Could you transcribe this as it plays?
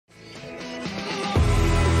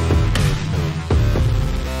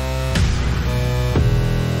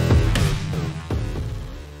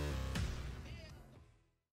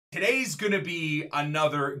going to be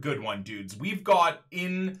another good one, dudes. We've got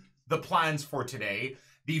in the plans for today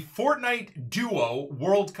the FORTNITE Duo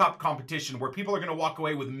World Cup competition, where people are going to walk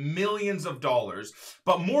away with millions of dollars.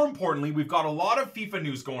 But more importantly, we've got a lot of FIFA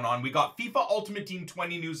news going on. We got FIFA Ultimate Team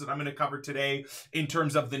 20 news that I'm going to cover today in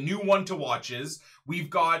terms of the new one-to-watches.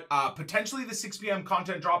 We've got potentially the 6 p.m.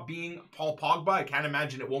 content drop being Paul Pogba. I can't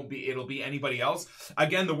imagine it'll be anybody else.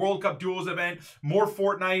 Again, the World Cup Duos event, more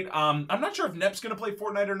Fortnite. I'm not sure if Nep's going to play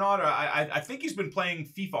Fortnite or not. I think he's been playing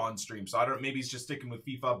FIFA on stream, so I don't know, maybe he's just sticking with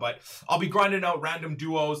FIFA, but I'll be grinding out random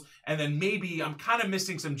duos, and then maybe I'm kind of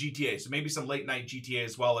missing some GTA, so maybe some late night GTA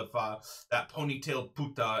as well if that ponytailed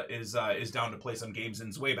puta is down to play some games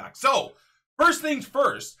in Zwayback. So, first things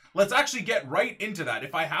first, let's actually get right into that.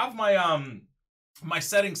 If I have my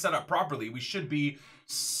settings set up properly, we should be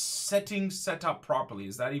set up properly.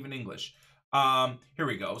 Is that even English? Here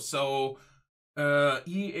we go. So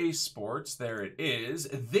EA Sports, there it is.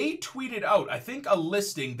 They tweeted out, I think, a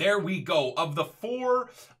listing, there we go, of the 4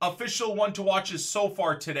 official one-to-watches so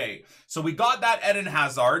far today. So we got that Eden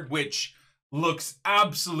Hazard, which looks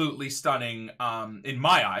absolutely stunning in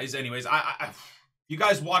my eyes. Anyways, you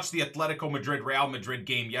guys watched the Atletico Madrid Real Madrid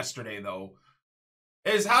game yesterday, though.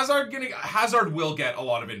 Is Hazard will get a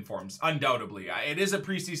lot of informs, undoubtedly. It is a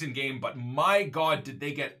preseason game, but my God, did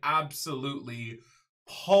they get absolutely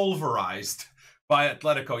pulverized by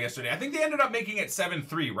Atletico yesterday. I think they ended up making it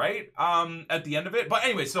 7-3, right? At the end of it. But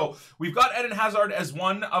anyway, so we've got Eden Hazard as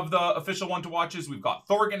one of the official one-to-watches. We've got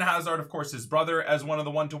Thorgan Hazard, of course, his brother, as one of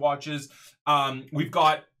the one-to-watches. We've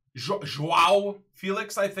got Joao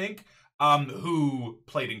Felix, I think, who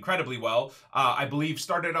played incredibly well. I believe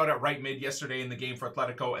started out at right mid yesterday in the game for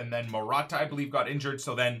Atletico, and then Morata, I believe, got injured.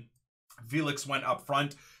 So then Felix went up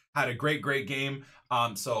front, had a great game.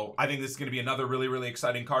 So I think this is going to be another really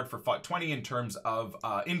exciting card for FUT20 in terms of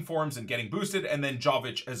informs and getting boosted, and then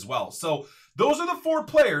Jovic as well. So those are the 4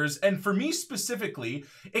 players, and for me specifically,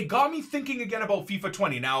 it got me thinking again about FIFA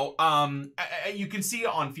 20. Now, you can see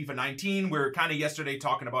on FIFA 19, we were kind of yesterday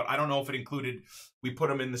talking about, I don't know if it included, we put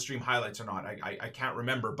them in the stream highlights or not, I can't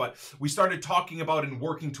remember, but we started talking about and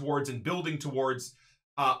working towards and building towards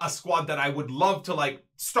a squad that I would love to like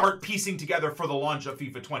start piecing together for the launch of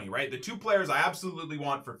FIFA 20, right? The 2 players I absolutely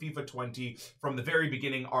want for FIFA 20 from the very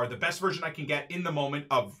beginning are the best version I can get in the moment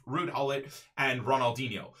of Ruud Gullit and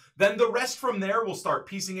Ronaldinho. Then the rest from there, we'll start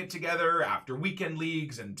piecing it together after weekend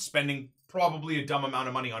leagues and spending probably a dumb amount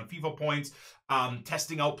of money on FIFA points,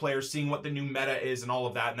 testing out players, seeing what the new meta is and all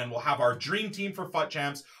of that. And then we'll have our dream team for FUT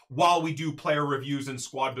Champs while we do player reviews and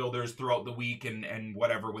squad builders throughout the week and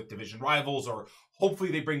whatever with division rivals, or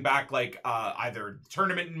hopefully they bring back like either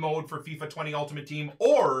tournament mode for FIFA 20 Ultimate Team,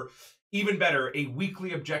 or even better, a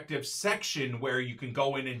weekly objective section where you can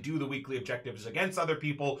go in and do the weekly objectives against other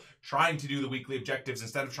people trying to do the weekly objectives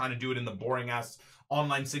instead of trying to do it in the boring ass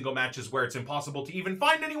online single matches where it's impossible to even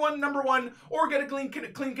find anyone, number one, or get a clean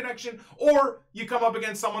connection, or you come up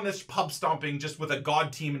against someone that's pub stomping just with a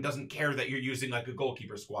god team and doesn't care that you're using like a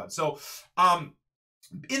goalkeeper squad. So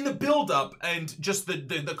in the build-up and just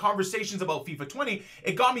the conversations about FIFA 20,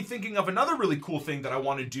 it got me thinking of another really cool thing that I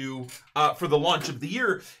want to do for the launch of the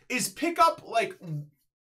year, is pick up like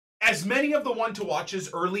as many of the one-to-watches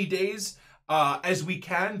early days as we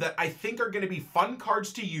can that I think are going to be fun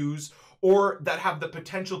cards to use, or that have the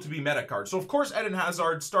potential to be meta cards. So of course, Eden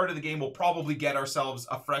Hazard, start of the game, we'll probably get ourselves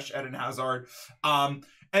a fresh Eden Hazard. And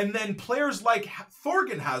then players like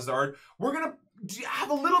Thorgan Hazard, we're going to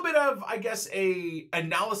have a little bit of, I guess, a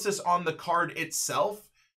analysis on the card itself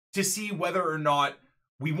to see whether or not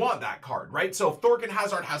we want that card, right? So if Thorgan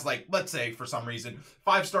Hazard has, like, let's say for some reason,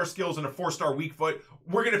 5-star skills and a 4-star weak foot,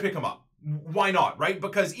 we're going to pick him up. Why not, right?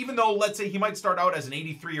 Because even though, let's say he might start out as an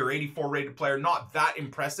 83 or 84 rated player, not that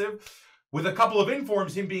impressive, with a couple of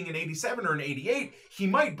informs, him being an 87 or an 88, he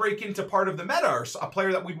might break into part of the meta, or a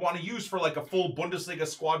player that we'd want to use for like a full Bundesliga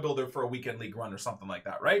squad builder for a weekend league run or something like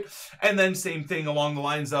that, right? And then same thing along the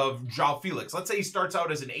lines of Joao Felix. Let's say he starts out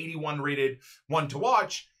as an 81 rated one to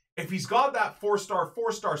watch. If he's got that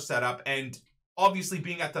 4-star setup, and obviously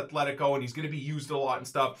being at the Atletico and he's going to be used a lot and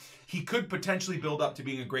stuff, he could potentially build up to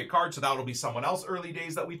being a great card. So that'll be someone else early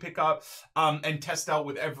days that we pick up and test out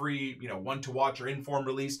with every, one to watch or inform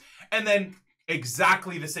release. And then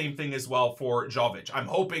exactly the same thing as well for Jovic. I'm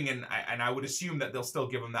hoping and I would assume that they'll still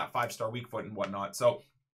give him that 5-star weak foot and whatnot. So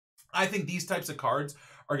I think these types of cards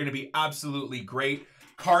are going to be absolutely great.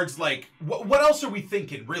 Cards like, what else are we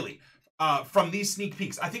thinking really? From these sneak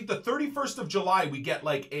peeks, I think the 31st of July, we get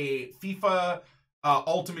like a FIFA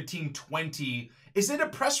Ultimate Team 20. Is it a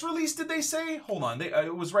press release, did they say? Hold on,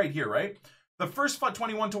 it was right here, right? The first FUT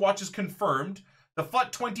 21 to watch is confirmed. The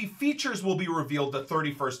FUT20 features will be revealed the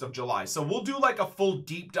 31st of July. So we'll do like a full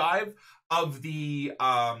deep dive of the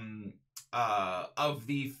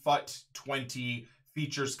FUT20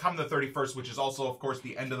 features come the 31st, which is also, of course,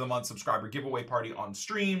 the end of the month subscriber giveaway party on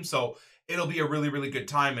stream. So it'll be a really, really good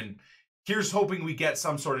time. And here's hoping we get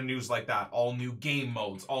some sort of news like that. All new game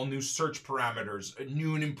modes, all new search parameters,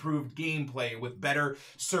 new and improved gameplay with better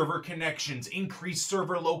server connections, increased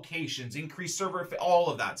server locations, increased server, all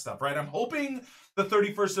of that stuff, right? I'm hoping the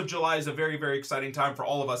 31st of July is a very, very exciting time for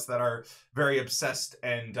all of us that are very obsessed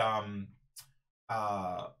and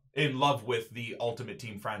in love with the Ultimate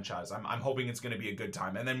Team franchise. I'm hoping it's going to be a good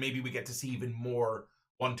time. And then maybe we get to see even more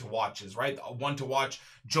one-to-watches, right? One to watch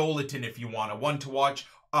Joeliton if you want, a one to watch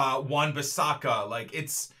Wan-Bissaka. Like,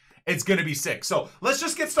 it's gonna be sick. So let's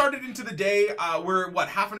just get started into the day. We're what,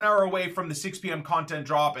 half an hour away from the 6 p.m. content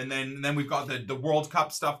drop, and then we've got the World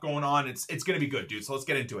Cup stuff going on. It's gonna be good, dude. So let's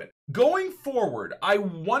get into it. Going forward, I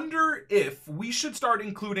wonder if we should start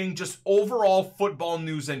including just overall football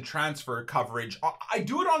news and transfer coverage. I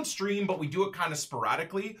do it on stream, but we do it kind of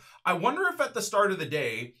sporadically. I wonder if at the start of the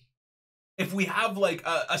day, if we have like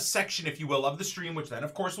a section, if you will, of the stream, which then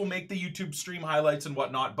of course will make the YouTube stream highlights and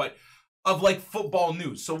whatnot, but of like football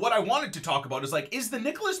news. So what I wanted to talk about is like, is the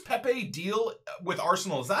Nicolas Pepe deal with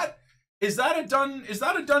Arsenal, is that a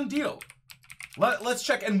done deal? Let's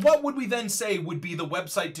check. And what would we then say would be the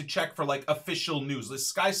website to check for like official news? Is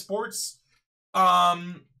Sky Sports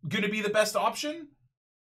gonna be the best option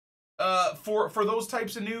for those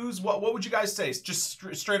types of news? What would you guys say? Just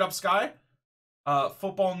straight up Sky?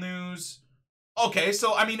 Football news. Okay,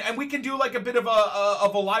 so I mean, and we can do like a bit of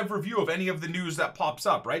a live review of any of the news that pops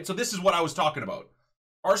up, right? So this is what I was talking about.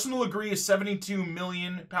 Arsenal agree a £72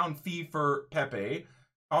 million fee for Pepe.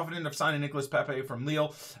 Confident of signing Nicolas Pepe from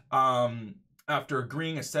Lille after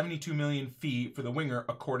agreeing a £72 million fee for the winger,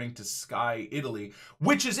 according to Sky Italy.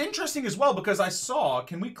 Which is interesting as well, because I saw,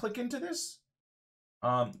 can we click into this?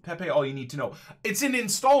 Pepe, all you need to know. It's in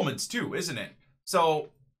installments too, isn't it?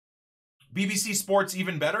 So BBC Sports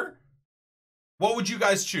even better? What would you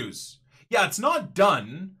guys choose? Yeah, it's not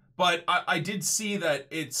done, but I did see that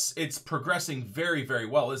it's progressing very, very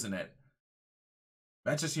well, isn't it?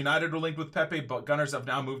 Manchester United were linked with Pepe, but Gunners have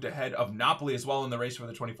now moved ahead of Napoli as well in the race for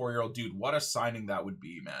the 24-year-old. Dude, what a signing that would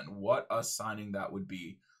be, man. What a signing that would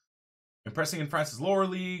be. Impressing in France's lower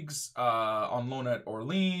leagues, on loan at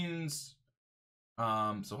Orleans.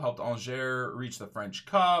 So helped Angers reach the French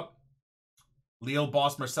Cup. Lille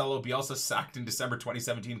boss Marcelo Bielsa sacked in December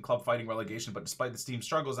 2017, club fighting relegation, but despite the team's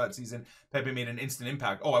struggles that season, Pepe made an instant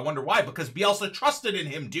impact. Oh, I wonder why. Because Bielsa trusted in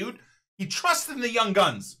him, dude. He trusted in the young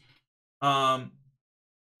guns.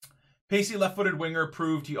 Pacey left-footed winger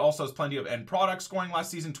proved he also has plenty of end product, scoring last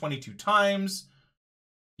season 22 times.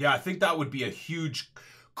 Yeah, I think that would be a huge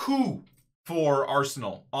coup for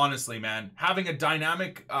Arsenal, honestly, man. Having a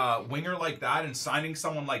dynamic winger like that and signing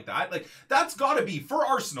someone like that, like, that's got to be for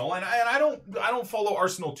Arsenal. And I don't follow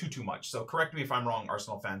Arsenal too much, so correct me if I'm wrong,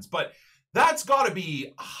 Arsenal fans, but that's got to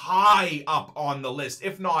be high up on the list,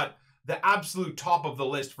 if not the absolute top of the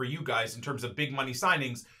list for you guys in terms of big money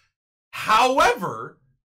signings. However,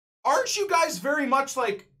 aren't you guys very much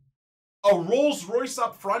like a Rolls Royce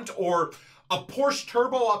up front or a Porsche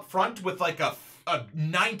Turbo up front with like a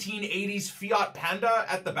 1980s Fiat Panda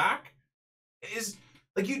at the back? Is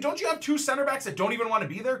like, don't you have two center backs that don't even want to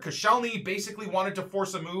be there? Koscielny basically wanted to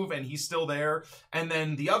force a move and he's still there, and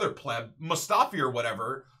then the other pleb, Mustafi or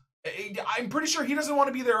whatever, I'm pretty sure he doesn't want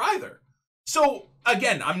to be there either. So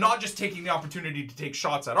again, I'm not just taking the opportunity to take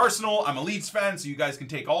shots at Arsenal. I'm a Leeds fan, so you guys can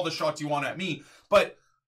take all the shots you want at me, but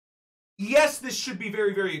yes, this should be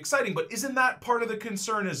very, very exciting. But isn't that part of the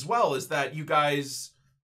concern as well, is that you guys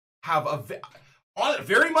have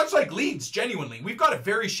very much like Leeds, genuinely, we've got a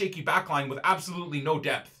very shaky backline with absolutely no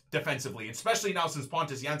depth defensively, especially now since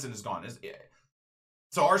Pontus Jansson is gone.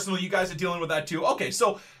 So Arsenal, you guys are dealing with that too. Okay,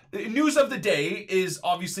 so news of the day is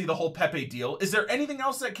obviously the whole Pepe deal. Is there anything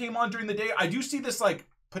else that came on during the day? I do see this like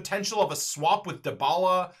potential of a swap with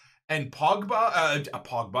Dybala and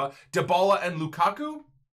Dybala and Lukaku,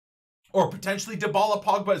 or potentially Dybala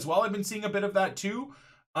Pogba as well. I've been seeing a bit of that too.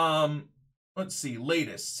 Let's see.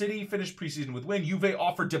 Latest. City finished preseason with win. Juve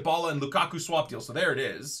offered Dybala and Lukaku swap deal. So there it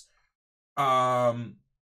is. That's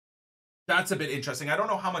a bit interesting. I don't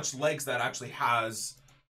know how much legs that actually has.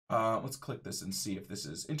 Let's click this and see if this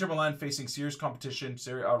is Inter Milan facing serious competition,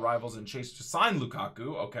 Serie A rivals, and chase to sign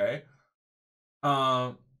Lukaku. Okay.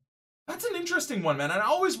 That's an interesting one, man. And I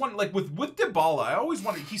always want, like, with Dybala, I always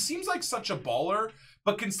wanted, he seems like such a baller,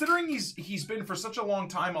 but considering he's been for such a long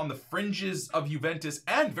time on the fringes of Juventus,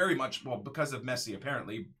 and very much, well, because of Messi,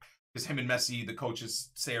 apparently, because him and Messi, the coaches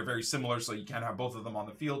say, are very similar, so you can't have both of them on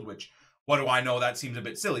the field, which, what do I know? That seems a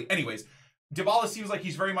bit silly. Anyways, Dybala seems like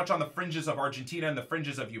he's very much on the fringes of Argentina and the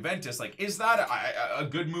fringes of Juventus. Like, is that a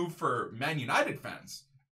good move for Man United fans?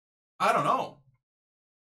 I don't know.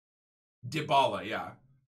 Dybala, yeah.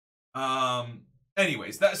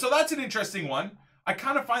 Anyways, so that's an interesting one. I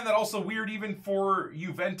kind of find that also weird even for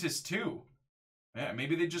Juventus too. Yeah,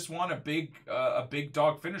 maybe they just want a big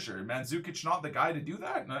dog finisher. Mandzukic not the guy to do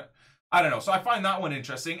that? I don't know. So I find that one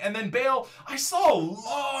interesting. And then Bale, I saw a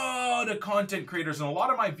lot of content creators and a lot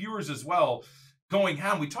of my viewers as well going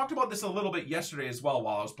ham. We talked about this a little bit yesterday as well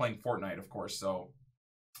while I was playing Fortnite, of course. So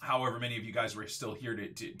however many of you guys were still here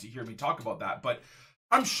to hear me talk about that. But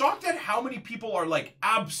I'm shocked at how many people are like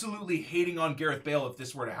absolutely hating on Gareth Bale if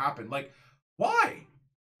this were to happen. Like, why?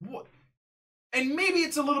 What? And maybe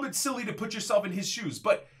it's a little bit silly to put yourself in his shoes,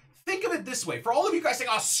 but think of it this way. For all of you guys saying,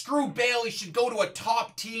 oh, screw Bale, he should go to a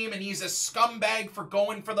top team and he's a scumbag for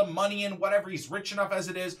going for the money and whatever, he's rich enough as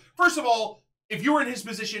it is. First of all, if you were in his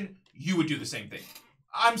position, you would do the same thing.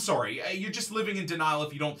 I'm sorry, you're just living in denial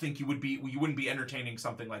if you don't think you wouldn't be entertaining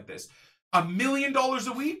something like this. $1 million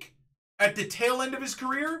a week at the tail end of his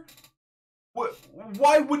career?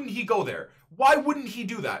 Why wouldn't he go there? Why wouldn't he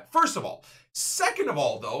do that? First of all. Second of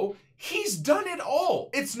all, though, he's done it all.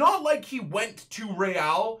 It's not like he went to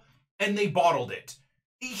Real and they bottled it.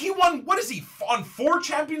 He won, what is he, on 4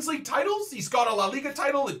 Champions League titles? He's got a La Liga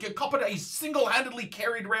title. He single-handedly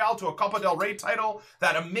carried Real to a Copa del Rey title.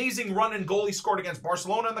 That amazing run and goal he scored against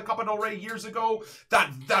Barcelona in the Copa del Rey years ago.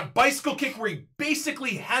 That bicycle kick where he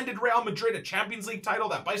basically handed Real Madrid a Champions League title.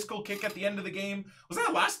 That bicycle kick at the end of the game. Was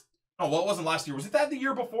that last? Oh, well, it wasn't last year. Was it that the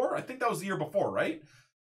year before? I think that was the year before, right?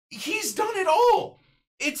 He's done it all.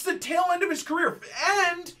 It's the tail end of his career.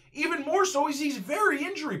 And even more so is he's very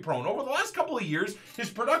injury prone. Over the last couple of years, his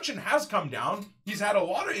production has come down. He's had a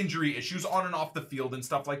lot of injury issues on and off the field and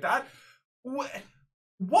stuff like that. Why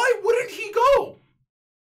wouldn't he go?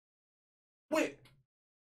 Wait.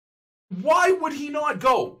 Why would he not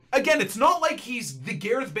go? Again, it's not like he's the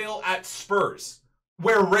Gareth Bale at Spurs,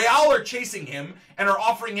 where Real are chasing him and are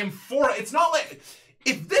offering him it's not like...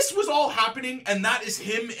 If this was all happening and that is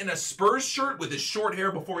him in a Spurs shirt with his short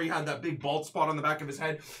hair before he had that big bald spot on the back of his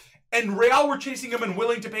head, and Real were chasing him and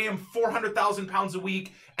willing to pay him £400,000 a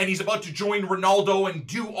week, and he's about to join Ronaldo and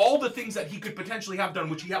do all the things that he could potentially have done,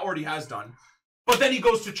 which he already has done, but then he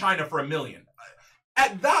goes to China for $1 million.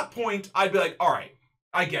 At that point, I'd be like, all right,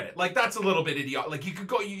 I get it. Like, that's a little bit idiotic. Like,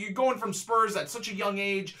 you're going from Spurs at such a young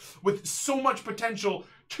age with so much potential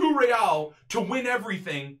to Real to win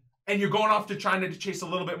everything, and you're going off to China to chase a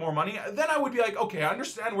little bit more money, then I would be like, okay, I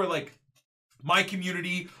understand where, like, my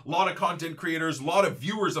community, a lot of content creators, a lot of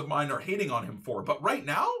viewers of mine are hating on him for. But right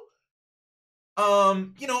now,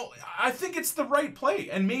 you know, I think it's the right play.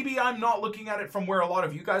 And maybe I'm not looking at it from where a lot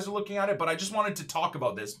of you guys are looking at it, but I just wanted to talk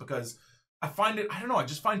about this because I find it, I don't know, I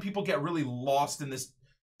just find people get really lost in this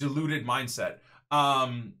diluted mindset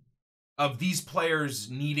of these players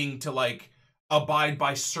needing to, like, abide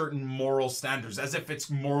by certain moral standards, as if it's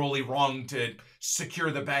morally wrong to secure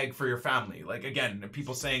the bag for your family. Like, again,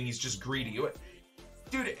 people saying he's just greedy.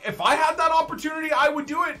 Dude, if I had that opportunity, I would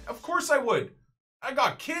do it. Of course I would. I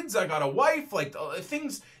got kids, I got a wife, like,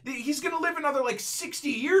 things, he's gonna live another, like, 60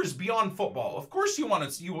 years beyond football. Of course you want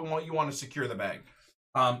to secure the bag.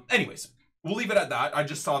 Anyways, we'll leave it at that. I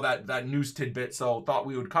just saw that news tidbit, so thought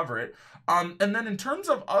we would cover it. And then in terms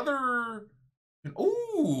of other...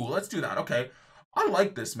 Ooh, let's do that. Okay. I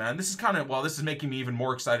like this, man. This is kind of, well, this is making me even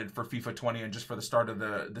more excited for FIFA 20 and just for the start of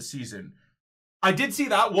the season. I did see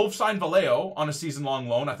that. Wolves signed Vallejo on a season-long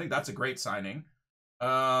loan. I think that's a great signing.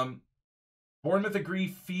 Bournemouth agree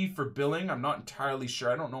fee for Billing. I'm not entirely sure.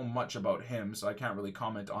 I don't know much about him, so I can't really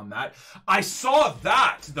comment on that. I saw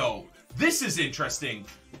that, though. This is interesting.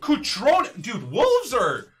 Cutrone. Dude, Wolves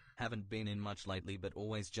are... Haven't been in much lately, but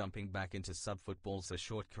always jumping back into sub-football, so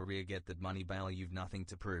short career, get that money, Bale, you've nothing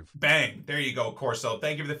to prove. Bang. There you go, Corso.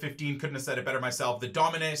 Thank you for the 15. Couldn't have said it better myself. The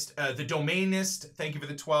Dominist, the Domainist, thank you for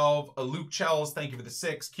the 12. Luke Chells, thank you for the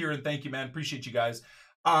 6. Kieran, thank you, man. Appreciate you guys.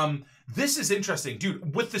 This is interesting.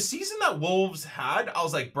 Dude, with the season that Wolves had, I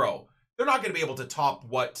was like, bro, they're not going to be able to top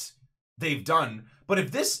what they've done. But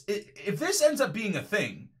if this ends up being a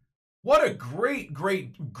thing, what a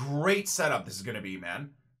great setup this is going to be,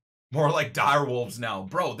 man. More like dire Wolves now.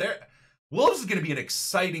 Bro, Wolves is going to be an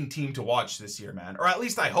exciting team to watch this year, man. Or at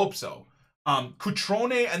least I hope so.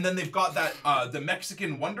 Cutrone, and then they've got that, the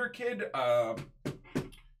Mexican wonder kid,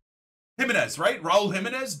 Jimenez, right? Raul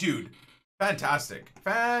Jimenez? Dude, fantastic.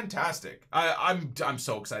 Fantastic. I'm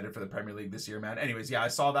so excited for the Premier League this year, man. Anyways, yeah, I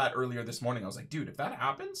saw that earlier this morning. I was like, dude, if that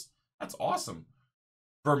happens, that's awesome.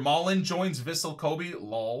 Vermaelen joins Vissel Kobe.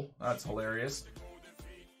 Lol. That's hilarious.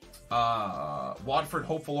 Watford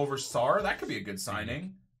hopeful over Sarr. That could be a good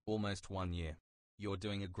signing. Almost 1 year. You're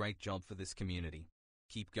doing a great job for this community.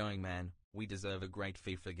 Keep going, man. We deserve a great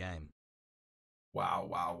FIFA game. Wow,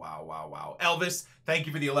 wow, wow, wow, wow. Elvis, thank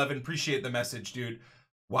you for the 11. Appreciate the message, dude.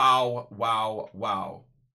 Wow, wow, wow.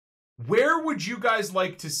 Where would you guys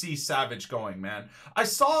like to see Savage going, man? I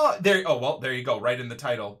saw there. Oh, well, there you go. Right in the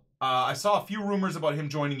title. I saw a few rumors about him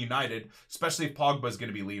joining United, especially if Pogba's going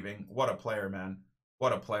to be leaving. What a player, man.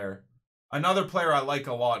 What a player. Another player I like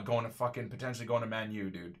a lot going to fucking potentially going to Man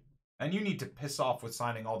U, dude. And you need to piss off with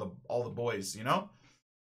signing all the boys, you know?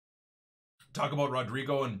 Talk about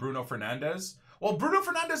Rodrigo and Bruno Fernandes. Well, Bruno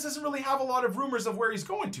Fernandes doesn't really have a lot of rumors of where he's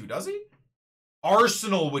going to, does he?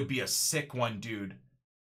 Arsenal would be a sick one, dude.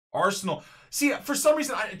 Arsenal. See, for some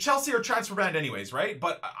reason, Chelsea are transfer banned anyways, right?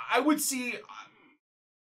 But I would see...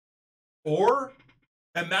 Or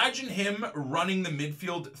imagine him running the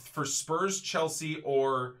midfield for Spurs, Chelsea,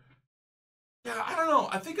 or... Yeah, I don't know.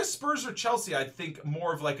 I think a Spurs or Chelsea, I think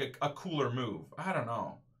more of like a cooler move. I don't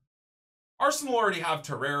know. Arsenal already have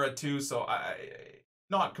Torreira too, so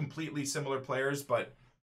not completely similar players, but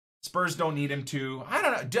Spurs don't need him to. I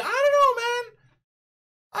don't know, man.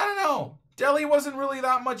 I don't know. Delhi wasn't really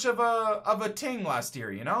that much of a ting last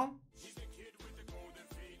year, you know?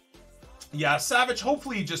 Yeah, Savage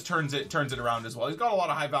hopefully he just turns it around as well. He's got a lot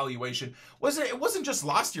of high valuation. It wasn't just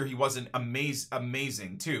last year he wasn't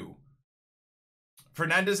amazing too.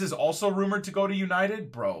 Fernandes is also rumored to go to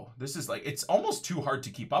United. Bro, this is like, it's almost too hard to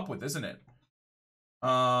keep up with, isn't it?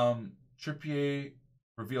 Trippier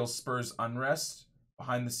reveals Spurs unrest.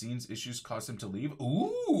 Behind the scenes issues caused him to leave.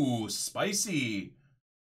 Ooh, spicy.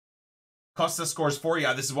 Costa scores 4.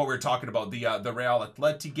 Yeah, this is what we were talking about. The Real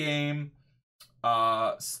Atleti game.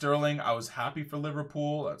 Sterling, I was happy for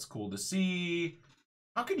Liverpool. That's cool to see.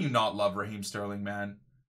 How can you not love Raheem Sterling, man?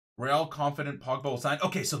 Real confident Pogba will sign.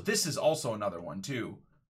 Okay, so this is also another one too.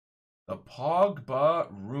 The Pogba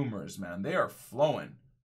rumors, man. They are flowing.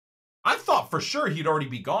 I thought for sure he'd already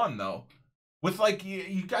be gone though. With like,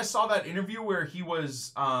 you guys saw that interview where he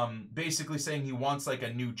was basically saying he wants like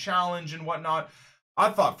a new challenge and whatnot.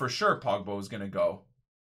 I thought for sure Pogba was going to go.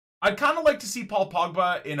 I'd kind of like to see Paul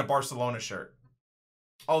Pogba in a Barcelona shirt.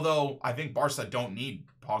 Although I think Barca don't need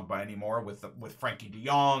Pogba anymore with Frankie de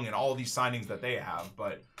Jong and all these signings that they have.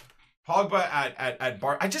 But Pogba at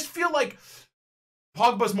I just feel like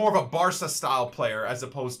Pogba's more of a Barca style player as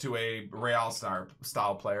opposed to a Real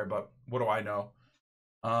style player. But what do I know?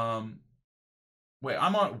 Wait,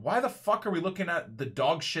 I'm on. Why the fuck are we looking at the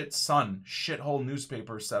dog shit Sun shithole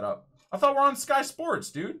newspaper setup? I thought we're on Sky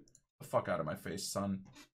Sports, dude. Get the fuck out of my face, Sun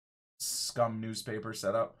scum newspaper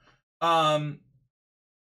setup.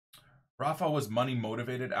 Rafa was money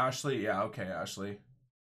motivated. Ashley, yeah, okay, Ashley.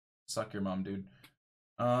 Suck your mom, dude.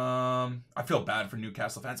 I feel bad for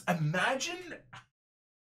Newcastle fans. Imagine.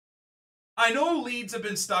 I know Leeds have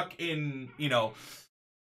been stuck in, you know,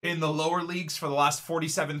 in the lower leagues for the last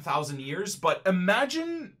 47,000 years, but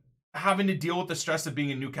imagine having to deal with the stress of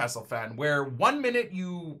being a Newcastle fan, where 1 minute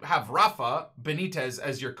you have Rafa Benitez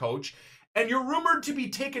as your coach, and you're rumored to be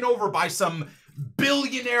taken over by some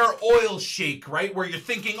billionaire oil sheik, right? Where you're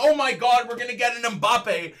thinking, oh my God, we're going to get an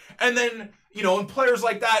Mbappe. And then, you know, and players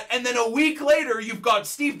like that. And then a week later, you've got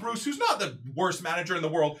Steve Bruce, who's not the worst manager in the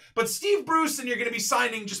world, but Steve Bruce, and you're going to be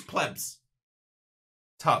signing just plebs.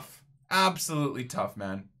 Tough. Absolutely tough,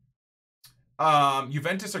 man.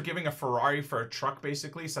 Juventus are giving a Ferrari for a truck,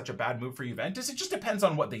 basically. Such a bad move for Juventus. It just depends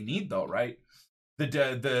on what they need, though, right? The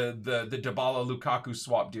Dybala-Lukaku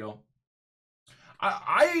swap deal.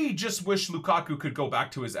 I just wish Lukaku could go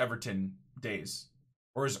back to his Everton days.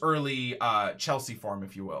 Or his early Chelsea form,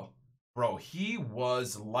 if you will. Bro, he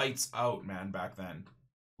was lights out, man, back then.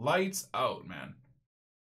 Lights out, man.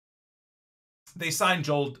 They signed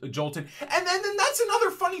Jolton. And then that's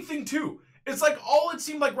another funny thing, too. It's like all it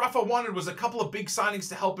seemed like Rafa wanted was a couple of big signings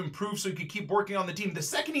to help improve so he could keep working on the team. The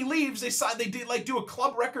second he leaves, they do a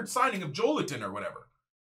club record signing of Jolton or whatever.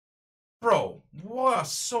 Bro, what?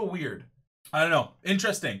 So weird. I don't know.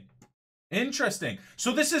 Interesting. Interesting.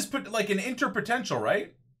 So this is like an Inter potential,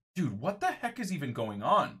 right? Dude, what the heck is even going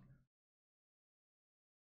on?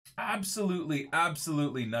 Absolutely,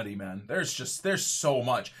 absolutely nutty, man. There's so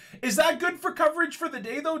much. Is that good for coverage for the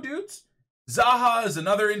day, though, dudes? Zaha is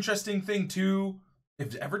another interesting thing, too.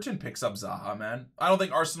 If Everton picks up Zaha, man, I don't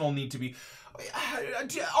think Arsenal need to be...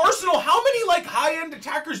 Arsenal, how many, like, high-end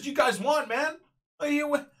attackers do you guys want, man?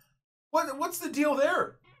 What's the deal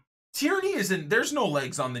there? Tierney isn't... There's no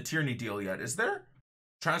legs on the Tierney deal yet, is there?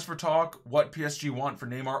 Transfer talk, what PSG want for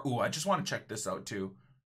Neymar. Ooh, I just want to check this out, too.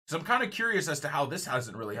 So I'm kind of curious as to how this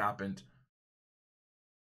hasn't really happened.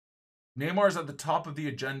 Neymar's at the top of the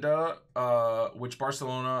agenda, which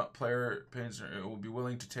Barcelona player will be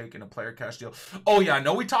willing to take in a player cash deal. Oh yeah,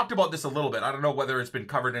 no, we talked about this a little bit. I don't know whether it's been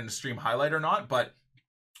covered in a stream highlight or not, but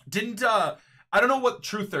didn't I don't know what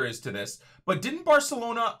truth there is to this, but didn't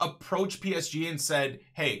Barcelona approach PSG and said,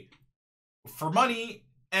 "Hey, for money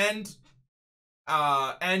and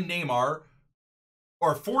Neymar,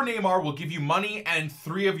 or for Neymar, we'll give you money and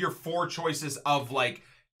 3 of your 4 choices of like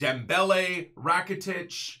Dembele,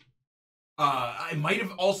 Rakitic." It might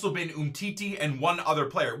have also been Umtiti and 1 other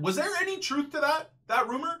player. Was there any truth to that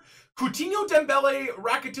rumor? Coutinho, Dembele,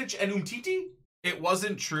 Rakitic, and Umtiti? It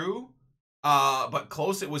wasn't true, but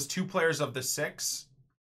close. It was 2 players of the 6.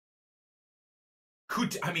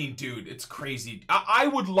 I mean, dude, it's crazy. I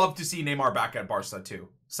would love to see Neymar back at Barca too.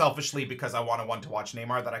 Selfishly, because I want a one-to-watch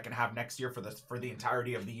Neymar that I can have next year for the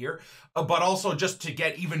entirety of the year, but also just to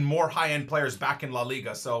get even more high-end players back in La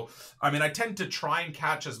Liga. So, I mean, I tend to try and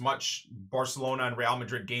catch as much Barcelona and Real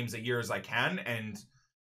Madrid games a year as I can, and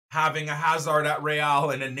having a Hazard at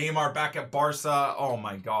Real and a Neymar back at Barca, oh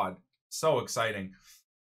my god, so exciting.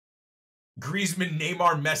 Griezmann,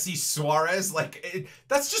 Neymar, Messi, Suarez, like,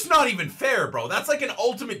 that's just not even fair, bro. That's like an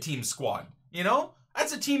ultimate team squad, you know?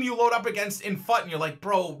 That's a team you load up against in FUT and you're like,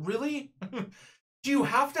 bro, really? Do you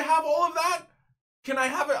have to have all of that? Can I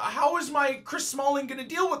have it? How is my Chris Smalling gonna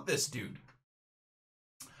deal with this, dude?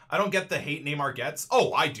 I don't get the hate Neymar gets.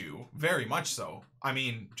 Oh, I do. Very much so. I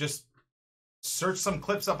mean, just search some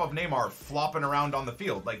clips up of Neymar flopping around on the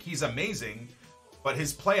field. Like, he's amazing, but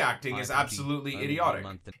his play acting is absolutely idiotic.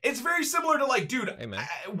 It's very similar to, like, dude,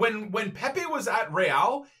 when Pepe was at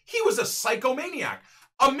Real, he was a psychomaniac.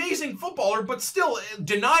 Amazing footballer, but still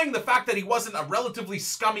denying the fact that he wasn't a relatively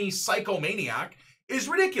scummy psychomaniac is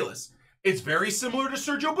ridiculous. It's very similar to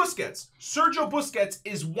Sergio Busquets. Sergio Busquets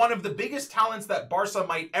is one of the biggest talents that Barca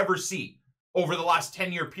might ever see over the last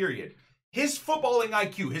 10-year period. His footballing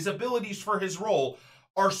IQ, his abilities for his role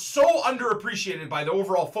are so underappreciated by the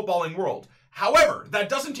overall footballing world. However, that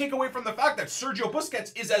doesn't take away from the fact that Sergio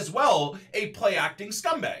Busquets is as well a play-acting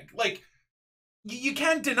scumbag. Like, you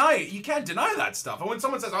can't deny it. You can't deny that stuff. And when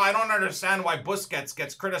someone says, oh, I don't understand why Busquets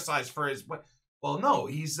gets criticized for his... Well, no,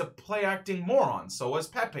 he's a play-acting moron. So is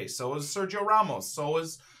Pepe. So is Sergio Ramos. So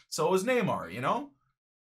is Neymar, you know?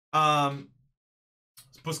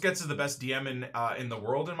 Busquets is the best DM in the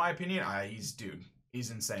world, in my opinion. He's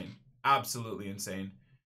insane. Absolutely insane.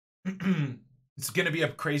 It's going to be a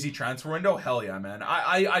crazy transfer window. Hell yeah, man.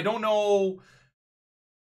 I don't know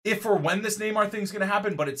if or when this Neymar thing's going to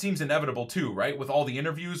happen, but it seems inevitable too, right? With all the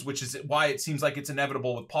interviews, which is why it seems like it's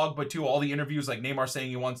inevitable with Pogba too. All the interviews, like Neymar saying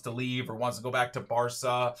he wants to leave or wants to go back to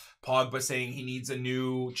Barca, Pogba saying he needs a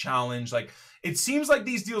new challenge. Like, it seems like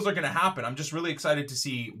these deals are going to happen. I'm just really excited to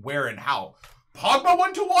see where and how. Pogba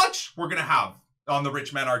one to watch, we're going to have on the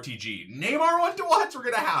Rich Man RTG. Neymar one to watch, we're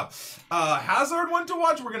going to have. Hazard one to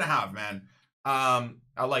watch, we're going to have, man.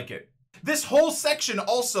 I like it. This whole section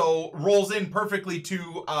also rolls in perfectly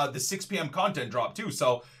to the 6 p.m. content drop too.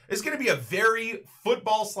 So it's going to be a very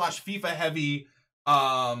football / FIFA heavy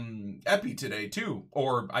epi today too.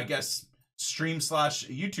 Or I guess stream /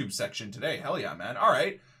 YouTube section today. Hell yeah, man. All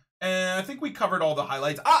right. And I think we covered all the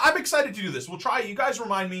highlights. I'm excited to do this. We'll try. You guys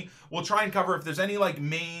remind me. We'll try and cover if there's any like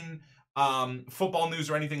main football news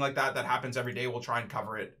or anything like that happens every day. We'll try and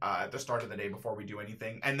cover it at the start of the day before we do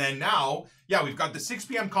anything. And then now, yeah, we've got the 6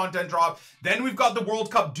 p.m. content drop. Then we've got the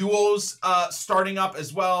World Cup duos starting up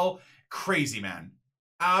as well. Crazy, man.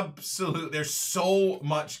 Absolutely. There's so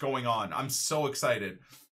much going on. I'm so excited.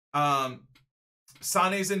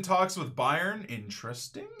 Sané's in talks with Bayern.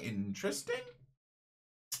 Interesting.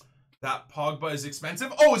 That Pogba is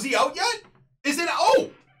expensive. Oh, is he out yet? Is it?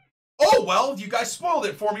 Oh, well, you guys spoiled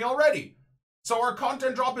it for me already. So our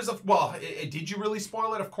content drop is, well, did you really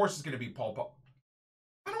spoil it? Of course it's going to be Paul Pogba.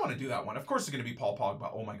 I don't want to do that one. Of course it's going to be Paul Pogba.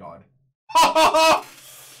 Oh, my God.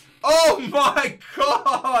 Oh, my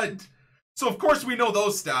God. So, of course, we know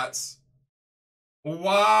those stats.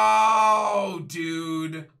 Wow,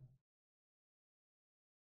 dude.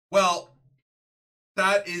 Well,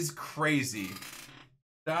 that is crazy.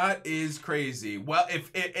 That is crazy. Well,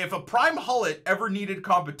 if a Prime Hullet ever needed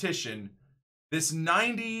competition, this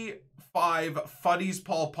 95 Fuddies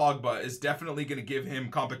Paul Pogba is definitely going to give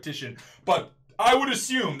him competition. But I would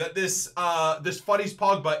assume that this Fuddies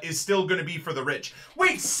Pogba is still going to be for the rich.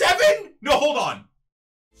 Wait, 7? No, hold on.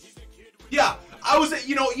 Yeah, I was,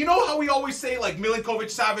 you know how we always say like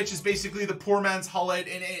Milinkovic-Savic is basically the poor man's Hullet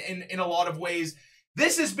in a lot of ways.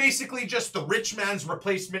 This is basically just the rich man's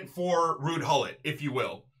replacement for Ruud Hullet, if you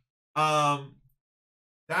will.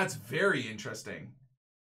 That's very interesting.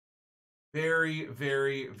 Very,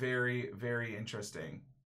 very, very, very interesting.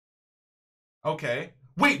 Okay.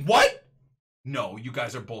 Wait, what? No, you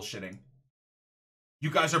guys are bullshitting. You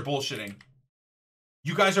guys are bullshitting.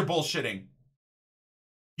 You guys are bullshitting.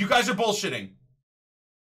 You guys are bullshitting.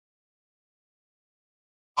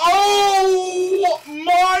 Oh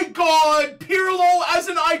my god! Pirlo as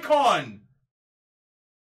an icon!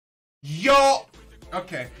 Yo!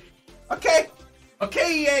 Okay. Okay.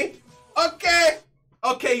 Okay, EA. Okay.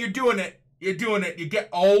 Okay, you're doing it. You're doing it. You get...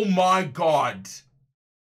 Oh my god.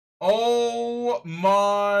 Oh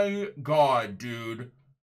my god, dude.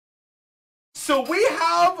 So we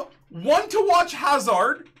have one to watch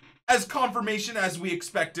Hazard as confirmation as we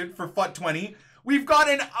expected for FUT20. We've got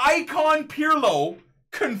an icon Pirlo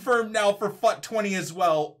confirmed now for FUT20 as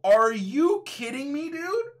well. Are you kidding me,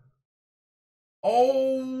 dude?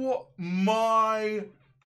 Oh my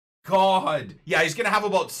god. Yeah, he's going to have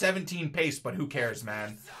about 17 pace, but who cares,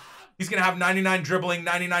 man? He's going to have 99 dribbling,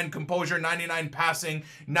 99 composure, 99 passing,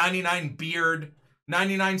 99 beard,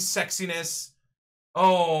 99 sexiness.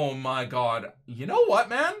 Oh my god. You know what,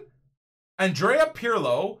 man? Andrea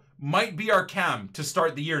Pirlo might be our cam to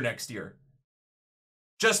start the year next year.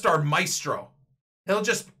 Just our maestro. He'll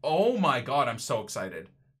just... Oh my god, I'm so excited.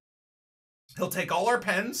 He'll take all our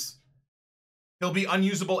pens. He'll be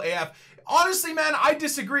unusable AF. Honestly, man, I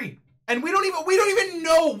disagree. And we don't even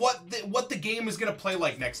know what the game is going to play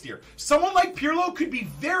like next year. Someone like Pirlo could be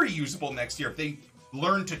very usable next year if they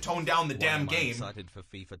learn to tone down the damn game. I'm excited for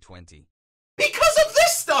FIFA 20. Because of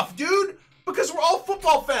this stuff, dude! Because we're all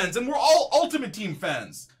football fans and we're all Ultimate Team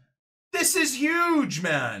fans. This is huge,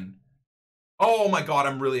 man. Oh my god,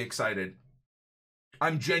 I'm really excited.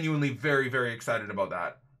 I'm genuinely very, very excited about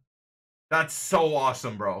that. That's so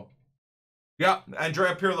awesome, bro. Yeah,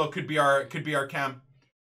 Andrea Pirlo could be our cam.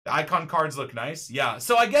 The icon cards look nice. Yeah.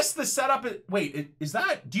 So I guess the setup is... Wait, is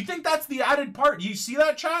that... Do you think that's the added part? You see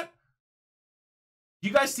that, chat? You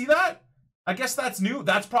guys see that? I guess that's new.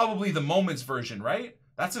 That's probably the Moments version, right?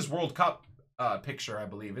 That's his World Cup picture, I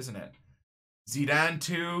believe, isn't it? Zidane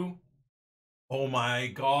 2. Oh my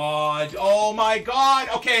god. Oh my god.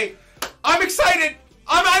 Okay. I'm excited.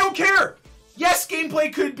 I don't care. Yes,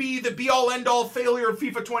 gameplay could be the be-all, end-all failure of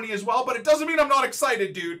FIFA 20 as well, but it doesn't mean I'm not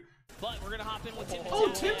excited, dude. But we're gonna hop in with Tim.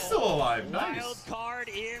 Oh, Tim's still alive. Nice. Wild card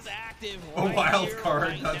is active. A Right wild here, card.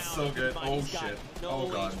 right That's now. so good. Oh He's got shit. No Oh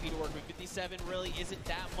god. HP to work with. 57 really isn't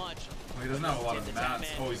that much. Well, he doesn't have a lot of mats.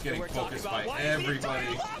 Oh, he's getting focused by everybody.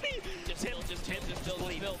 Just Tim, just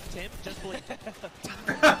believe. Tim, just believe.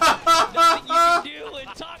 Nothing you can do and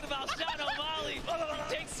talk about Shadow Molly.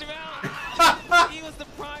 He takes him out. He was the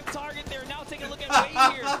prime target there. Now take a look at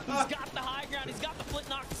Wade here. He's got the high ground. He's got the flint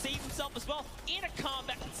knock to save himself as well. In a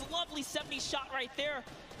combat. It's a lovely 70 shot right there.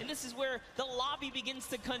 And this is where the lobby begins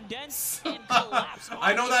to condense and collapse.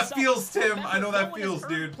 I know that feels, Tim. I know that No one feels, has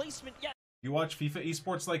dude. earned placement yet. You watch FIFA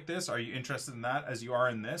esports like this? Are you interested in that as you are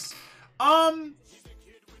in this? I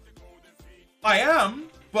am,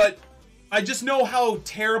 but I just know how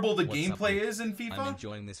terrible the gameplay is in FIFA. I'm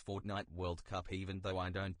enjoying this Fortnite World Cup even though I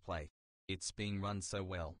don't play. It's being run so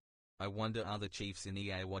well. I wonder are the Chiefs in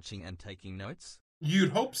EA watching and taking notes?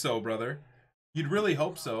 You'd hope so, brother. You'd really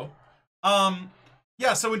hope so.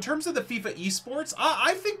 Yeah, so in terms of the FIFA esports,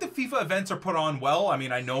 I think the FIFA events are put on well. I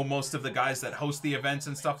mean, I know most of the guys that host the events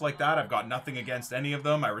and stuff like that. I've got nothing against any of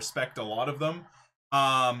them. I respect a lot of them.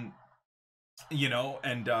 You know,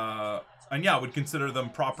 and yeah, I would consider them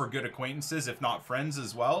proper good acquaintances, if not friends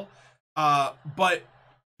as well. But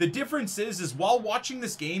the difference is while watching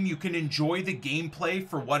this game, you can enjoy the gameplay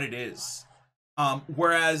for what it is.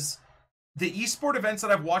 Whereas the esport events that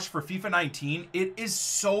I've watched for FIFA 19, it is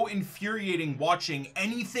so infuriating watching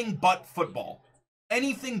anything but football.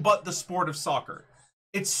 Anything but the sport of soccer.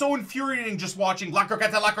 It's so infuriating just watching La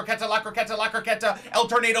Croqueta, La Croqueta, La Croqueta, La Croqueta, El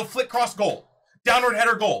Tornado, flick cross goal, downward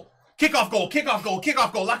header goal, kickoff goal, kickoff goal,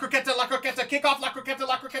 kickoff goal, La Croqueta, kickoff, La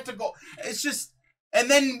Croqueta, goal. It's just... And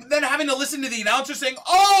then having to listen to the announcer saying,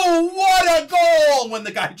 "Oh, what a goal!" when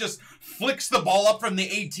the guy just flicks the ball up from the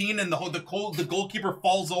 18 and the goalkeeper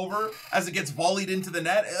falls over as it gets volleyed into the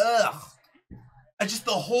net. Ugh. Just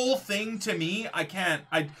the whole thing to me, I can't.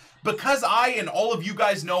 Because I and all of you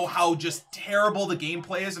guys know how just terrible the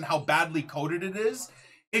gameplay is and how badly coded it is.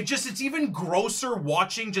 It's even grosser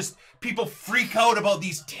watching just people freak out about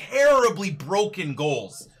these terribly broken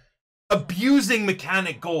goals. Abusing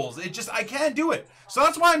mechanic goals. I can't do it. So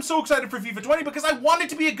that's why I'm so excited for FIFA 20, because I want it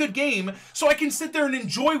to be a good game so I can sit there and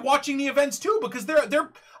enjoy watching the events too, because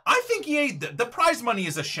I think EA, the prize money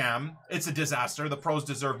is a sham. It's a disaster. The pros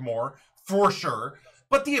deserve more, for sure.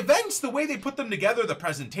 But the events, the way they put them together, the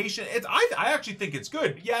presentation, I actually think it's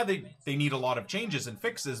good. Yeah, they need a lot of changes and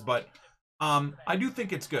fixes, but I do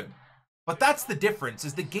think it's good. But that's the difference,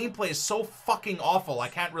 is the gameplay is so fucking awful, I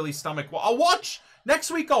can't really stomach. Well, I'll watch.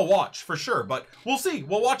 Next week I'll watch, for sure. But we'll see.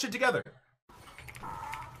 We'll watch it together.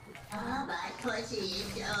 Oh, my pussy is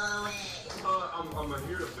going. I'm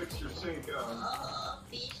here to fix your sink. Oh,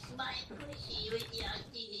 fix my pussy with your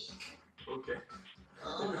dick. Okay.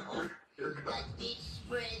 Oh, Here goes. that dick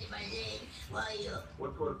spread my legs. Why you? What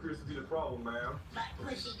appears to be the problem, ma'am? My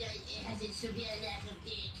pussy does, it has a severe lack of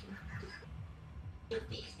dick. You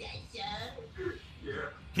fix that, sir? Yeah.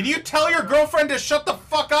 Can you tell your girlfriend to shut the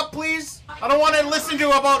fuck up, please? I don't want to listen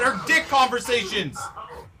to about her dick conversations.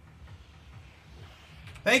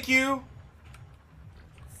 Thank you.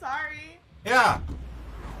 Sorry. Yeah.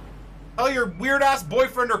 Tell your weird-ass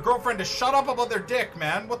boyfriend or girlfriend to shut up about their dick,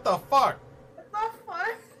 man. What the fuck? It's not fun.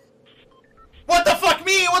 What the fuck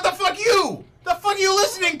me? What the fuck you? The fuck are you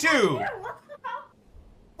listening to?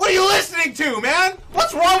 What are you listening to, man?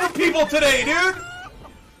 What's wrong with people today, dude?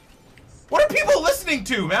 What are people listening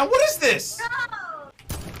to, man? What is this? No.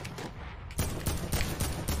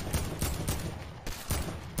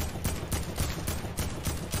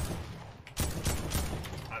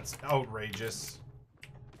 That's outrageous.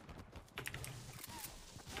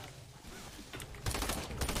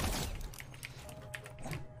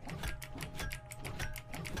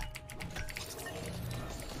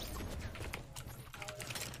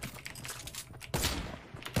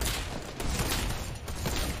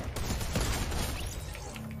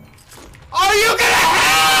 Are you gonna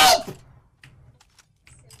help?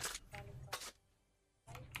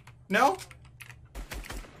 No?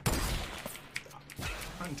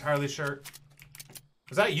 Not entirely sure.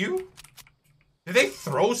 Was that you? Did they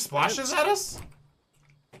throw splashes at us?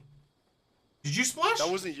 Did you splash? That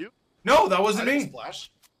wasn't you? No, that wasn't I didn't me.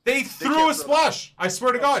 splash. They threw a splash. I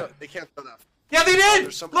swear to God. They can't throw that. Yeah, they did.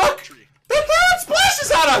 There's something in Look, the tree. they're throwing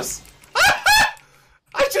splashes at us.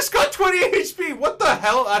 I just got 20 HP. What the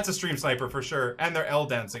hell? That's a stream sniper for sure. And they're L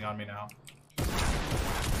dancing on me now.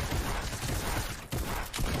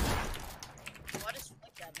 What is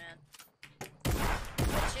like that, man?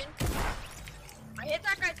 Kitchen. I hit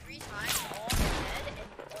that guy 3 times, all in the head, and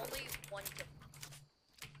only 1 kill.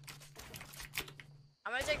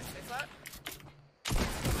 I'm gonna take a switch out.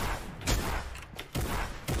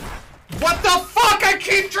 What the fuck? I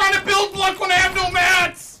keep trying to build block when I have no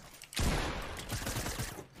mats.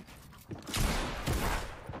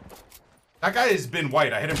 That guy has been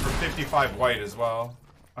white. I hit him for 55 white as well.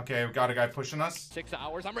 Okay, we got a guy pushing us. 6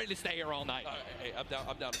 hours. I'm ready to stay here all night. Hey, I'm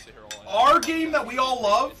down to sit here all night. Our game that we all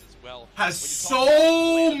love has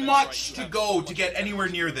so much to go to get anywhere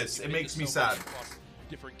near this. It makes me sad.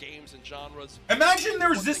 Different games and genres. Imagine there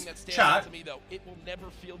was this chat. To me, though, it will never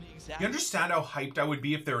feel the exact. You understand how hyped I would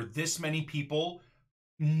be if there were this many people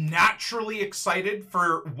naturally excited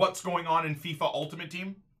for what's going on in FIFA Ultimate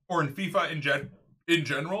Team or in FIFA in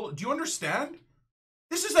general? Do you understand?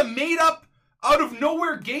 This is a made-up,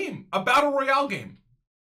 out-of-nowhere game, a battle royale game.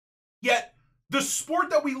 Yet, the sport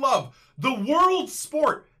that we love, the world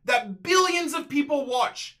sport that billions of people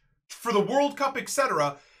watch for the World Cup,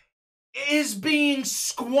 etc., is being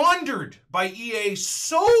squandered by EA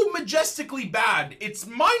so majestically bad, it's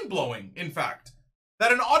mind-blowing, in fact,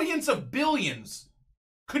 that an audience of billions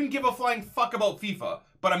couldn't give a flying fuck about FIFA,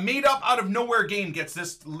 but a made-up, out-of-nowhere game gets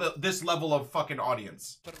this level of fucking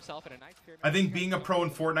audience. Put himself in a nice pyramid. I think being a pro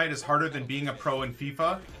in Fortnite is harder than being a pro in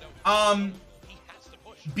FIFA.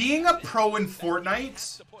 Being a pro in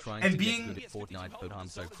Fortnite and being good at Fortnite, but I'm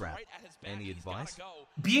so crap. Any advice?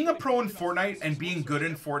 Being a pro in Fortnite and being good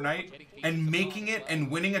in Fortnite and making it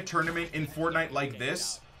and winning a tournament in Fortnite like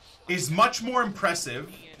this is much more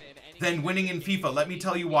impressive than winning in FIFA. Let me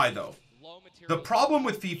tell you why, though. The problem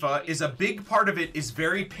with FIFA is a big part of it is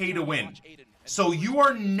very pay to win. So you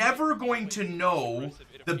are never going to know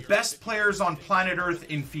the best players on planet Earth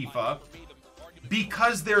in FIFA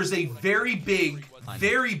because there's a very big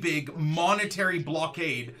monetary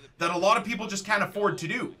blockade that a lot of people just can't afford to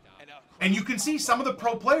do. And you can see some of the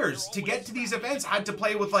pro players to get to these events had to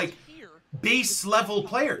play with like base level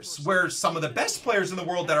players, where some of the best players in the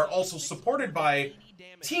world that are also supported by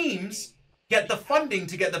teams get the funding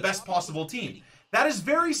to get the best possible team. That is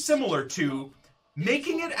very similar to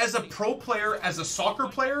making it as a pro player, as a soccer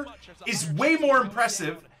player, is way more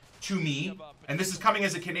impressive to me, and this is coming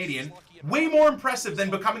as a Canadian, way more impressive than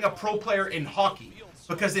becoming a pro player in hockey.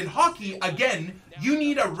 Because in hockey, again, you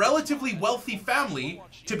need a relatively wealthy family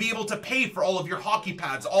to be able to pay for all of your hockey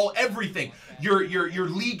pads, everything, your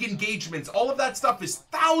league engagements, all of that stuff is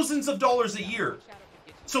thousands of dollars a year.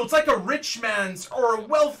 So it's like a rich man's or a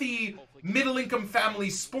wealthy middle-income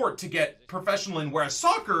family sport to get professional in, whereas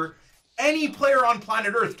soccer, Any player on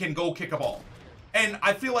planet Earth can go kick a ball. And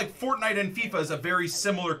I feel like Fortnite and FIFA is a very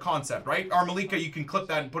similar concept, right? Armalika, you can clip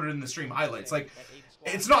that and put it in the stream highlights. Like,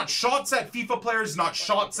 it's not shots at FIFA players, not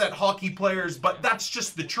shots at hockey players, but that's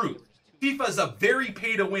just the truth. FIFA is a very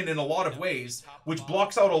pay-to-win in a lot of ways, which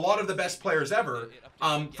blocks out a lot of the best players ever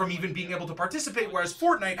from even being able to participate, whereas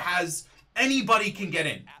Fortnite has anybody can get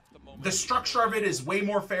in. The structure of it is way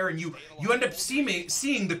more fair, and you end up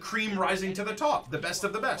seeing the cream rising to the top, the best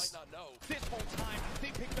of the best. This whole time,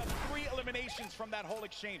 they picked up 3 eliminations from that whole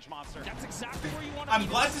exchange, Monster. That's exactly where you want to I'm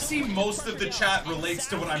glad to see most of the chat relates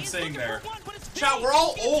to what I'm saying there. Chat, we're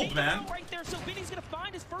all old, man.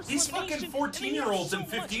 These fucking 14-year-olds and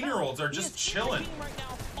 15-year-olds are just chilling.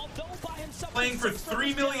 Playing for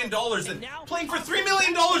 $3 million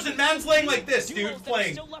and man's laying like this, dude.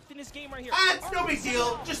 Playing. Ah, it's no big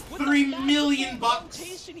deal. Just $3 million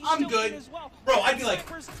bucks. I'm good. Bro, I'd be like,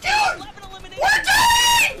 dude, we're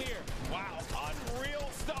dying! Wow, unreal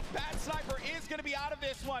stuff. Bad Sniper is going to be out of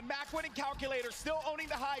this one. Mac winning calculator still owning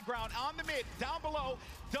the high ground on the mid. Down below,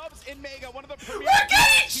 Dubs and Mega, one of the premier. We're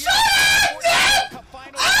getting shot at, dude!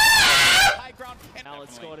 High ground. Now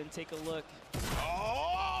let's go ahead and take a look.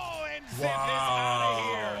 Oh, and Zip is out of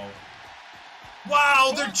here.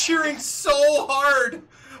 Wow, they're cheering so hard.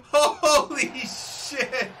 Holy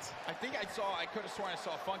shit. I think I could have sworn I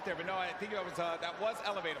saw Funk there, but no, I think that was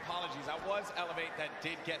Elevate. Apologies, that was Elevate that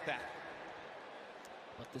did get that.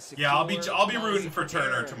 Yeah, I'll be rooting for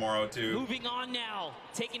Turner tomorrow too. Moving on now,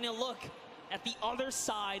 taking a look at the other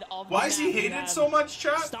side of the Why is he hated so much,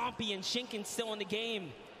 chat? Stompy and Shinken still in the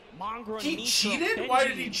game. Mongrel and He Nitro, cheated? Benji, Why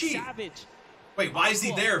did he cheat? Savage. Wait, why is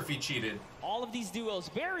he there if he cheated? All of these duos,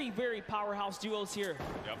 very, very powerhouse duos here.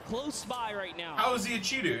 Yep. Close by right now. How is he a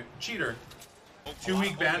cheater?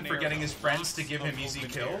 2-week ban for getting his friends to give him easy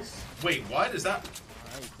kills? Wait, what? Is that...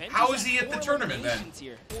 How is he at the tournament then?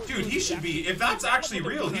 Dude, he should be... If that's actually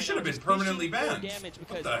real, he should have been permanently banned.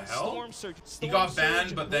 What the hell? He got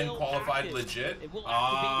banned but then qualified legit?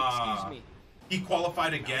 Ah... He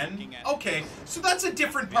qualified again? Okay, so that's a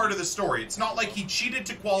different part of the story. It's not like he cheated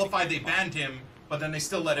to qualify, they banned him, but then they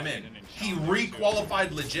still let him in. He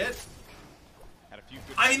re-qualified legit?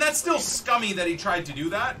 I mean, that's still scummy that he tried to do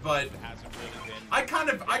that, but I kind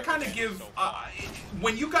of give,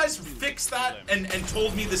 when you guys fixed that and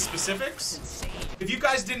told me the specifics, if you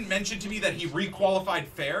guys didn't mention to me that he re-qualified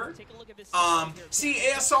fair, see,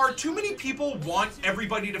 ASR, too many people want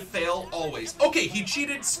everybody to fail always. Okay, he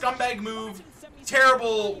cheated, scumbag move,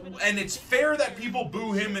 terrible, and it's fair that people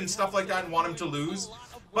boo him and stuff like that and want him to lose,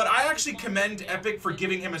 but I actually commend Epic for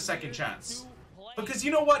giving him a second chance. Because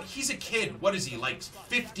you know what? He's a kid. What is he, like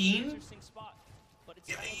 15?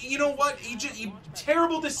 You know what?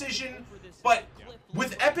 Terrible decision, but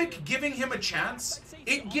with Epic giving him a chance,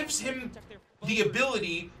 it gives him the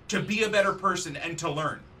ability to be a better person and to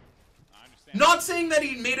learn. Not saying that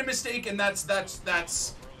he made a mistake and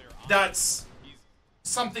that's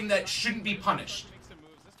something that shouldn't be punished.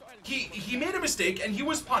 He made a mistake and he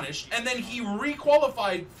was punished and then he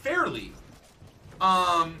re-qualified fairly.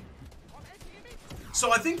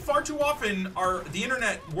 So I think far too often the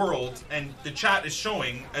internet world and the chat is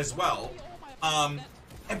showing as well,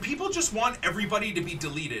 and people just want everybody to be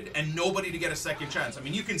deleted and nobody to get a second chance. I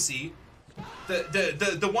mean, you can see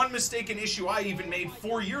the one mistaken issue I even made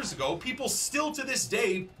 4 years ago, people still to this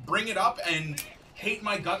day bring it up and hate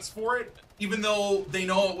my guts for it, even though they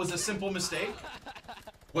know it was a simple mistake.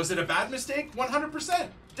 Was it a bad mistake? 100%,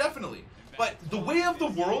 definitely. But the way of the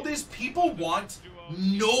world is people want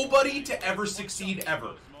nobody to ever succeed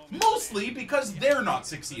ever. Mostly because they're not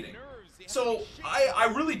succeeding. So I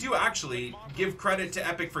really do actually give credit to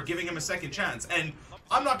Epic for giving him a second chance. And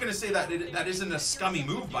I'm not going to say that that isn't a scummy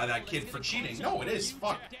move by that kid for cheating. No, it is.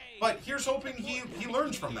 Fuck. But here's hoping he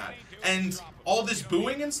learns from that. And all this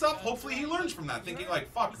booing and stuff, hopefully he learns from that. Thinking like,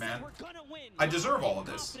 fuck, man. I deserve all of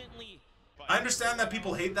this. I understand that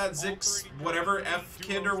people hate that Zix, whatever, F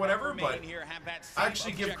kid or whatever, but I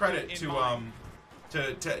actually give credit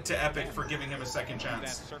to Epic for giving him a second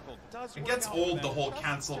chance. It gets old, the whole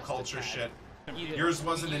cancel culture shit. Yours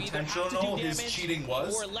wasn't intentional, his cheating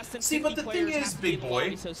was. See, but the thing is, big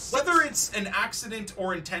boy, whether it's an accident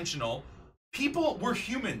or intentional, we're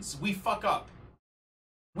humans. We fuck up.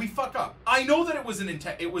 We fuck up. I know that it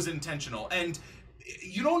was intentional, and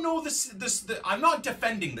you don't know I'm not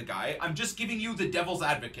defending the guy. I'm just giving you the devil's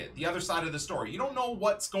advocate, the other side of the story. You don't know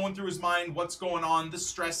what's going through his mind, what's going on, the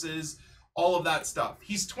stresses, all of that stuff.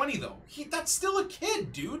 He's 20 though. That's still a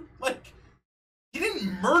kid, dude. Like, he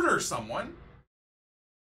didn't murder someone.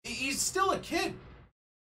 He's still a kid.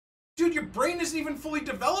 Dude, your brain isn't even fully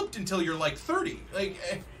developed until you're like 30. Like,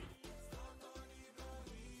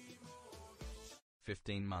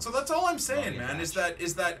 15 months. So that's all I'm saying, man, is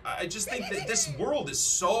that I just think that this world is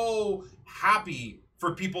so happy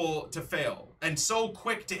for people to fail and so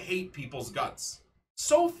quick to hate people's guts.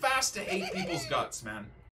 So fast to hate people's guts, man.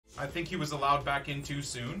 I think he was allowed back in too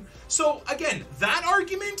soon. So again, that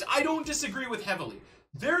argument I don't disagree with heavily.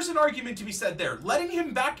 There's an argument to be said there. Letting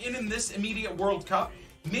him back in this immediate World Cup,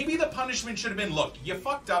 maybe the punishment should have been, look, you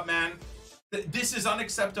fucked up, man. This is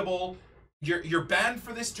unacceptable. You're banned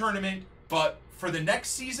for this tournament, but for the next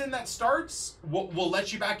season that starts, we'll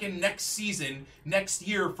let you back in next season, next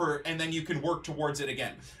year, and then you can work towards it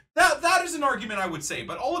again. That is an argument I would say,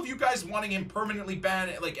 but all of you guys wanting him permanently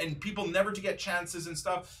banned, like, and people never to get chances and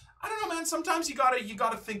stuff, I don't know, man. Sometimes you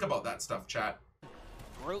gotta think about that stuff, chat.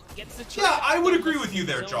 Yeah, I would agree with you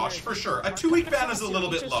there, Josh, for sure. A 2-week ban is a little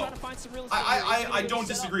bit low. I don't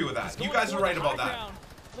disagree with that. You guys are right about that.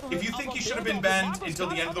 If you think he should have been banned until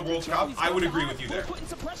the end of the World Cup, I would agree with you there.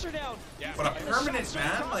 But a permanent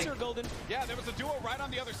ban, like... Yeah, there was a duo right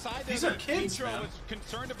on the other side. These are kids, Nitro man. was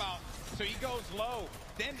concerned about, so he goes low.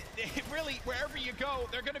 Then, really, wherever you go,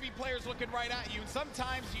 there are going to be players looking right at you. And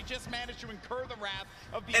sometimes you just manage to incur the wrath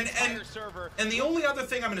of the entire server. And the only other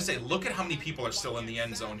thing I'm going to say, look at how many people are still in the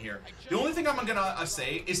end zone here. The only thing I'm going to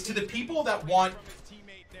say is to the people that want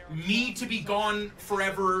me to be gone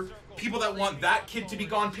forever, people that want that kid to be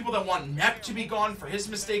gone, people that want Nep to be gone for his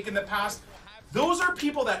mistake in the past, those are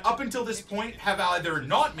people that up until this point have either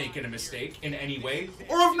not making a mistake in any way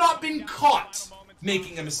or have not been caught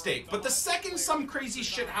making a mistake. But the second some crazy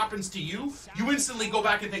shit happens to you, you instantly go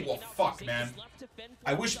back and think, well, fuck, man.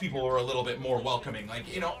 I wish people were a little bit more welcoming,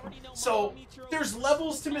 like, you know. So there's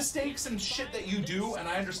levels to mistakes and shit that you do, and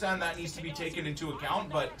I understand that needs to be taken into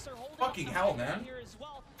account, but fucking hell, man.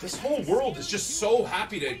 This whole world is just so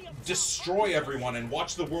happy to destroy everyone and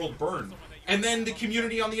watch the world burn. And then the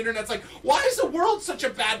community on the internet's like, why is the world such a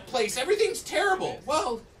bad place? Everything's terrible.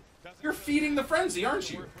 Well, you're feeding the frenzy,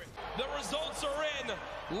 aren't you? The results are in.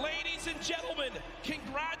 Ladies and gentlemen,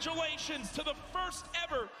 congratulations to the first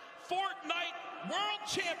ever Fortnite World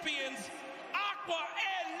Champions, Aqua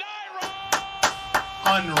and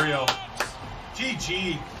Nairo! Unreal.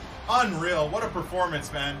 GG. Unreal. What a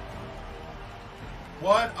performance, man.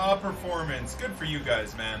 What a performance. Good for you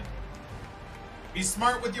guys, man. Be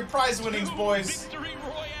smart with your prize winnings, boys.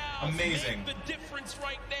 Amazing.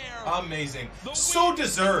 Amazing. So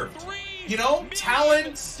deserved. You know,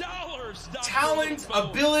 talent,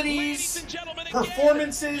 abilities,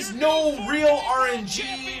 performances, no real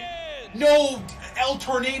RNG, no El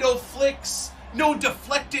Tornado flicks, no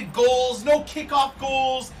deflected goals, no kickoff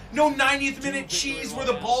goals, no 90th minute cheese where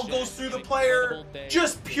the ball goes through the player.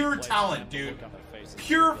 Just pure talent, dude.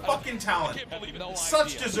 Pure fucking talent.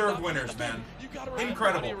 Such deserved winners, man.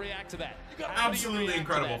 Incredible. Absolutely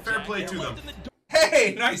incredible. Fair play to them.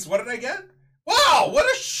 Hey, nice. What did I get? Wow, what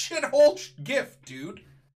a shithole gift, dude.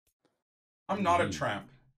 I'm not a tramp.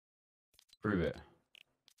 Prove it.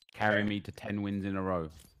 Carry me to 10 wins in a row.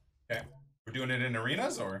 Okay. We're doing it in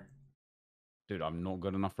arenas, or? Dude, I'm not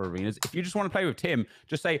good enough for arenas. If you just want to play with Tim,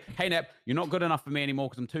 just say, hey, Nep, you're not good enough for me anymore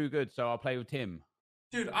because I'm too good, so I'll play with Tim.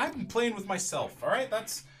 Dude, I'm playing with myself, all right?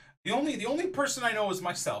 That's the only person I know is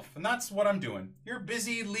myself, and that's what I'm doing. You're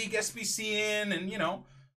busy League SBC in and, you know,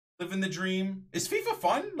 living the dream. Is FIFA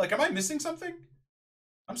fun? Like, am I missing something?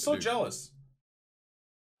 I'm so jealous.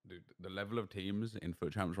 Dude, the level of teams in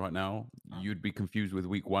Foot Champs right now, you'd be confused with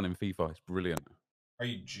week 1 in FIFA. It's brilliant. Are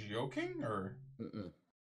you joking, or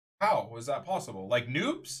how was that possible? Like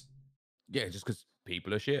noobs? Yeah, just because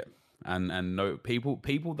people are shit. And no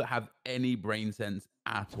people that have any brain sense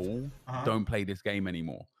at all don't play this game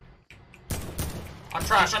anymore. I'm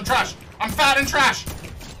trash, I'm trash! I'm fat and trash!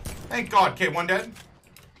 Thank God, K1 dead.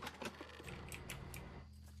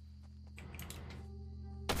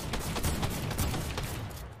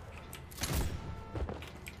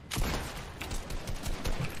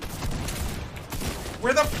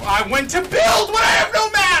 Where the I went to build when I have no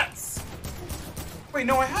mats! Wait,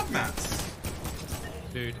 no, I have mats.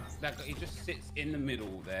 Dude, that guy, he just sits in the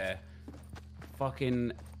middle there.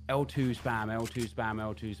 Fucking L2 spam, L2 spam,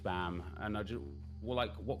 L2 spam. And I just, well,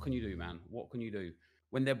 like, what can you do, man? What can you do?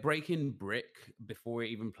 When they're breaking brick before it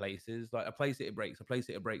even places, like, I place it, it breaks, I place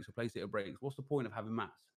it, it breaks, I place it, it breaks. What's the point of having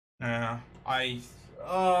mats? Yeah,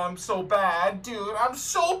 I'm so bad, dude. I'm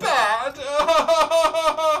so bad.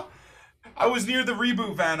 I was near the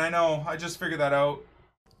reboot van, I know. I just figured that out.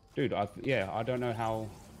 Dude, I don't know how...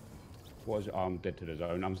 What is it? Oh, I'm dead to the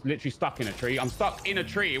zone. I'm literally stuck in a tree. I'm stuck in a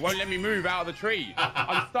tree. It won't let me move out of the tree.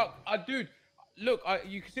 I'm stuck. Dude, look,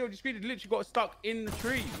 you can see on the screen, it literally got stuck in the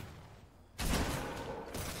tree.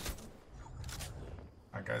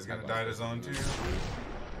 That guy's gonna die to zone too.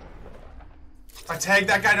 I tagged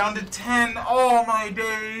that guy down to 10. Oh my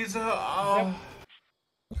days. Oh.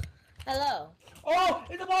 Hello. Oh,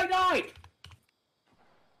 it's a Black Knight!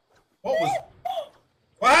 What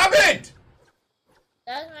happened?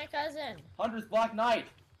 That's my cousin. Hunter's Black Knight.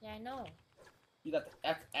 Yeah, I know. Dude,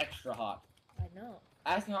 that's extra hot. I know.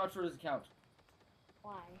 Ask him how much for his account.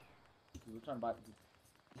 Why? We're trying to buy.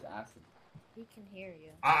 Just ask him. He can hear you.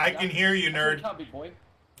 I can hear you, nerd. Account, big boy.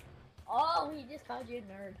 Oh, he just called you a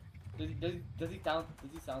nerd. Does he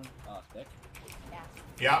sound thick? Yeah.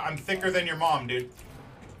 Yeah, I'm thicker than your mom, dude.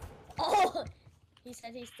 Oh, he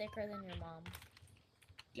said he's thicker than your mom.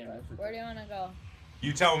 Yeah, Where do you want to go?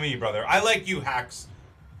 You tell me, brother. I like you, Hacks.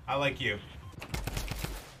 I like you.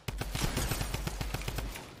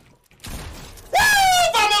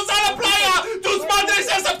 ¡Woo! ¡Vamos a la playa! ¡Tus madres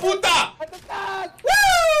esa puta!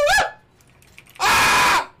 ¡Woo!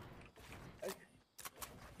 ¡Ah!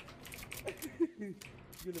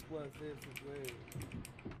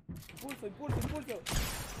 Impulso.